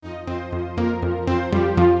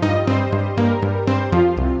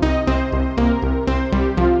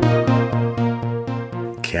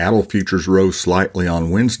Cattle futures rose slightly on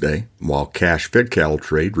Wednesday, while cash fed cattle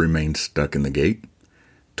trade remained stuck in the gate.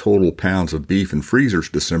 Total pounds of beef in freezers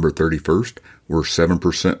December 31st were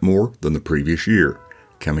 7% more than the previous year.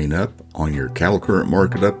 Coming up on your Cattle Current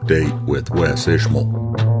Market Update with Wes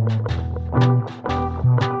Ishmael.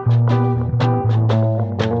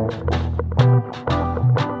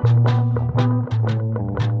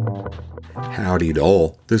 Howdy to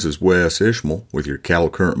all, this is Wes Ishmael with your Cattle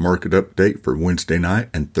Current Market Update for Wednesday night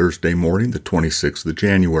and Thursday morning, the 26th of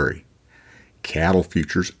January. Cattle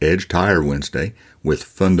futures edged higher Wednesday with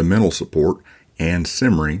fundamental support and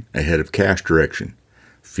simmering ahead of cash direction.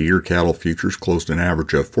 Feeder cattle futures closed an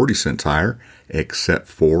average of 40 cents higher, except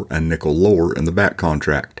for a nickel lower in the back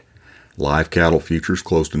contract. Live cattle futures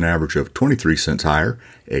closed an average of 23 cents higher,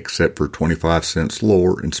 except for 25 cents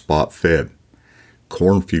lower in spot fed.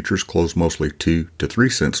 Corn futures closed mostly 2 to 3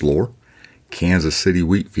 cents lower. Kansas City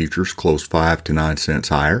wheat futures closed 5 to 9 cents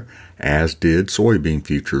higher, as did soybean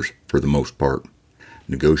futures for the most part.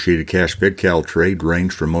 Negotiated cash fed cattle trade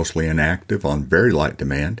ranged from mostly inactive on very light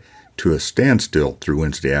demand to a standstill through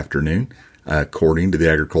Wednesday afternoon, according to the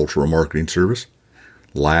Agricultural Marketing Service.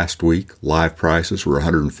 Last week, live prices were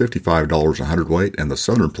 $155 a hundredweight in the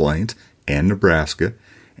Southern Plains and Nebraska,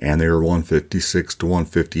 and they were $156 to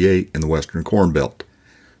 $158 in the Western Corn Belt.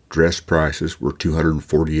 Dress prices were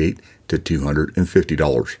 $248 to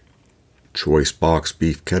 $250. Choice box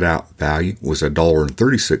beef cutout value was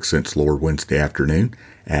 $1.36 lower Wednesday afternoon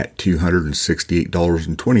at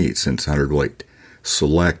 $268.28 a hundredweight.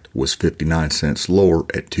 Select was 59 cents lower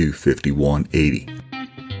at $251.80.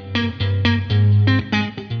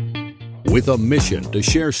 With a mission to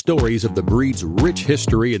share stories of the breed's rich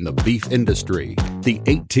history in the beef industry, the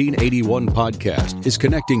 1881 podcast is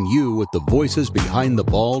connecting you with the voices behind the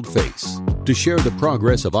bald face. To share the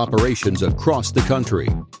progress of operations across the country,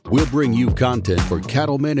 we'll bring you content for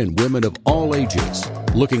cattlemen and women of all ages,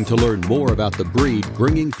 looking to learn more about the breed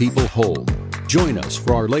bringing people home. Join us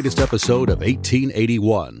for our latest episode of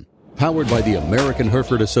 1881, powered by the American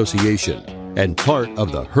Hereford Association and part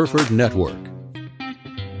of the Hereford Network.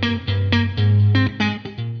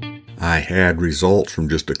 I had results from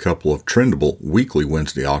just a couple of trendable weekly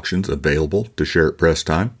Wednesday auctions available to share at press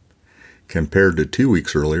time. Compared to 2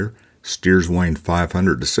 weeks earlier, steers weighing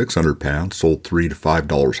 500 to 600 pounds sold $3 to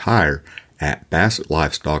 $5 higher at Bassett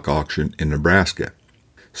Livestock Auction in Nebraska.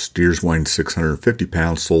 Steers weighing 650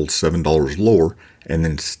 pounds sold $7 lower and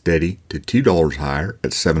then steady to $2 higher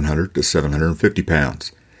at 700 to 750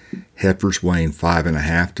 pounds. Heifers weighing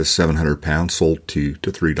 5.5 to 700 pounds sold $2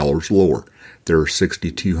 to $3 lower. There are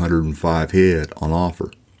 6,205 head on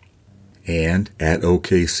offer. And at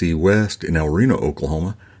OKC West in El Reno,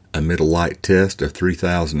 Oklahoma, amid a light test of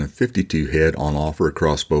 3,052 head on offer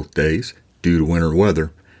across both days due to winter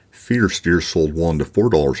weather, feeder steers sold $1 to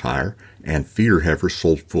 $4 higher, and feeder heifers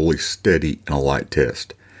sold fully steady in a light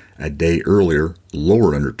test. A day earlier,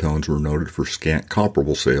 lower undertones were noted for scant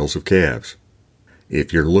comparable sales of calves.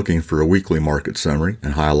 If you're looking for a weekly market summary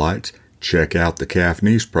and highlights, check out the Calf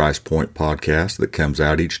News Price Point podcast that comes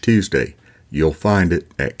out each Tuesday. You'll find it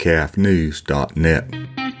at calfnews.net.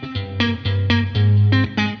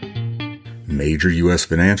 Major U.S.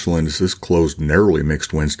 financial indices closed narrowly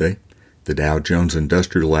mixed Wednesday. The Dow Jones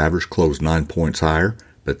Industrial Average closed 9 points higher,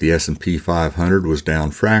 but the S&P 500 was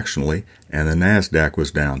down fractionally, and the NASDAQ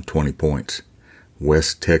was down 20 points.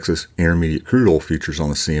 West Texas Intermediate Crude Oil futures on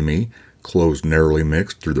the CME closed narrowly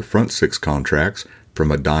mixed through the front 6 contracts, from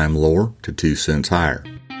a dime lower to 2 cents higher.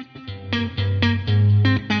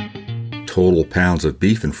 Total pounds of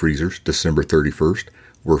beef in freezers December 31st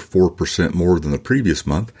were 4% more than the previous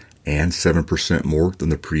month and 7% more than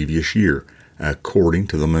the previous year, according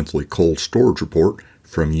to the monthly cold storage report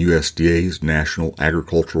from USDA's National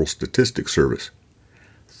Agricultural Statistics Service.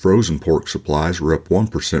 Frozen pork supplies were up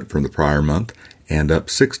 1% from the prior month and up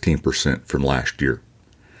 16% from last year.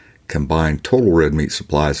 Combined total red meat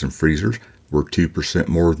supplies in freezers were 2%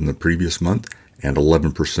 more than the previous month and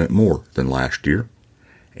 11% more than last year.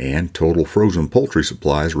 And total frozen poultry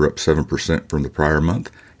supplies were up 7% from the prior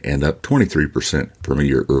month and up 23% from a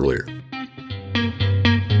year earlier.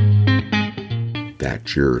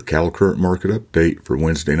 That's your Cattle Current Market Update for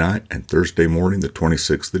Wednesday night and Thursday morning, the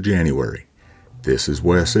 26th of January. This is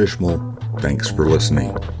Wes Ishmael. Thanks for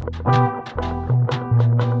listening.